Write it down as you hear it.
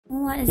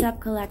What is up,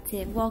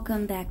 collective?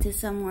 Welcome back to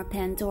some more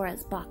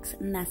Pandora's box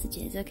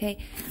messages, okay?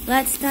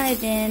 Let's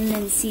dive in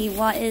and see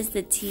what is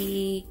the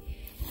tea.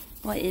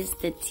 What is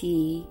the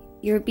tea?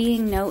 You're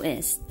being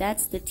noticed.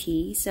 That's the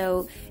tea.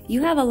 So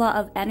you have a lot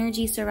of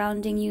energy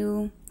surrounding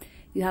you.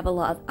 You have a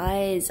lot of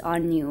eyes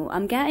on you.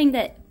 I'm getting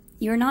that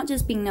you're not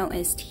just being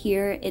noticed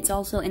here, it's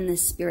also in the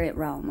spirit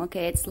realm,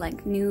 okay? It's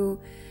like new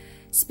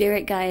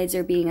spirit guides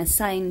are being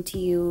assigned to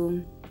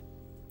you.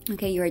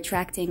 Okay, you're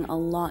attracting a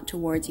lot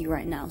towards you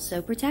right now.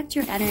 So protect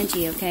your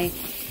energy, okay?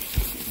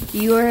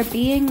 You're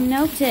being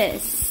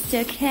noticed,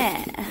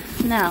 okay?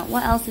 Now,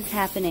 what else is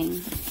happening?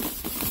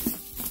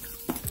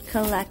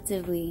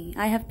 Collectively,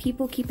 I have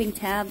people keeping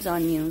tabs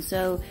on you.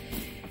 So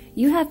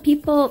you have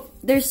people,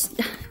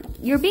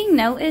 you're being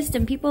noticed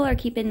and people are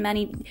keeping,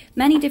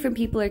 many different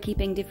people are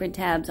keeping different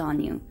tabs on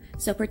you.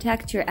 So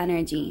protect your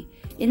energy.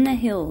 In the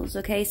hills,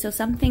 okay? So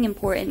something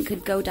important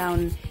could go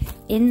down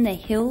in the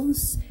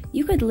hills.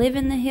 You could live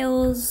in the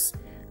hills.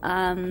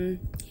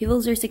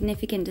 Hills are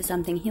significant to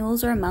something.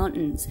 Hills or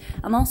mountains.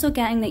 I'm also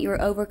getting that you're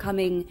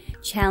overcoming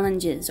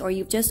challenges or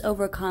you've just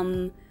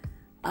overcome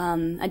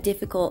a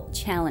difficult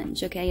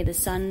challenge, okay? The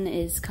sun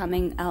is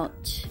coming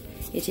out.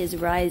 It is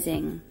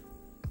rising.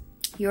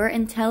 Your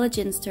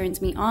intelligence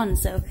turns me on.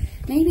 So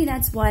maybe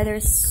that's why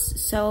there's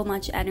so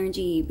much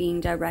energy being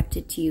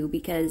directed to you,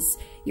 because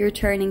you're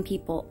turning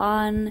people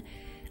on.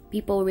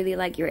 People really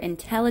like your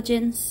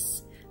intelligence.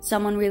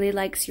 Someone really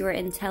likes your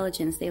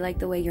intelligence. They like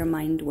the way your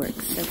mind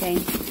works, okay?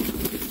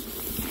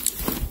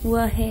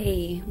 Well,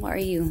 hey, what are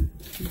you?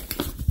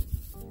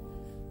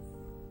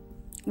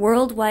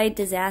 Worldwide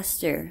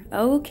disaster.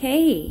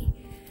 Okay.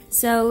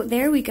 So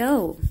there we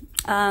go.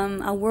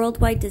 A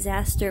worldwide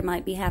disaster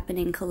might be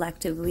happening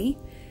collectively.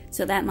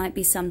 So that might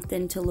be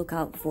something to look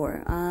out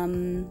for.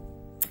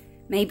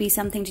 Maybe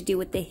something to do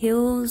with the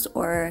hills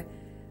or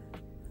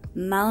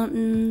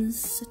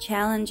mountains,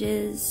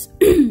 challenges,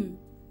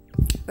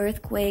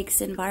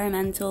 earthquakes,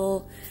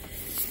 environmental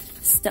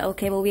stuff.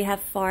 Okay, well, we have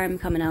farm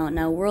coming out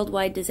now.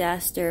 Worldwide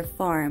disaster,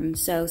 farm.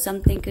 So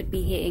something could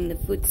be hitting the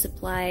food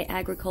supply,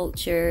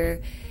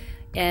 agriculture,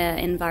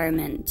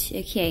 environment.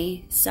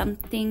 Okay,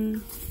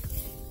 someone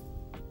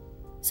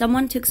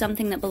took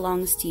something that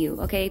belongs to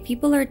you. Okay,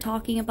 people are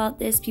talking about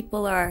this.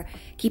 People are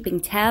keeping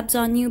tabs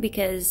on you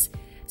because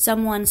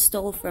someone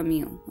stole from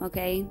you.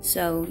 Okay,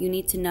 so you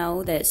need to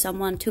know that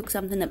someone took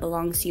something that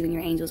belongs to you and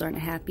your angels aren't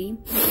happy.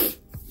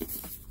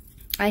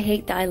 I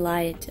hate that I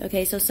lied.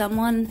 Okay, so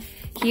someone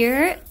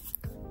here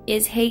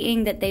is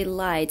hating that they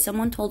lied.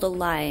 Someone told a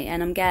lie,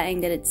 and I'm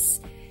getting that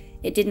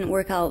it didn't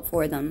work out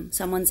for them.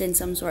 Someone's in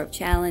some sort of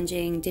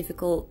challenging,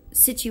 difficult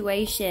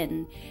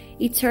situation.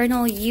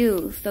 Eternal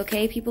youth,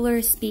 okay? People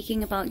are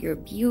speaking about your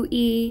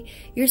beauty.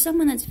 You're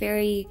someone that's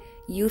very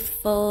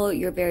youthful.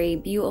 You're very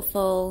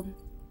beautiful.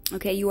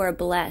 Okay, you are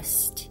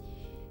blessed.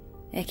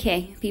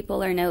 Okay,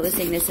 people are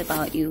noticing this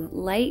about you.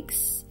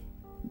 Likes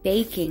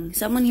baking.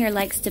 Someone here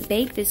likes to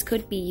bake. This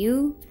could be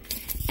you.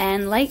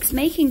 And likes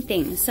making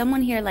things.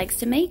 Someone here likes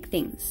to make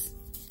things.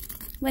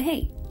 Well,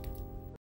 hey.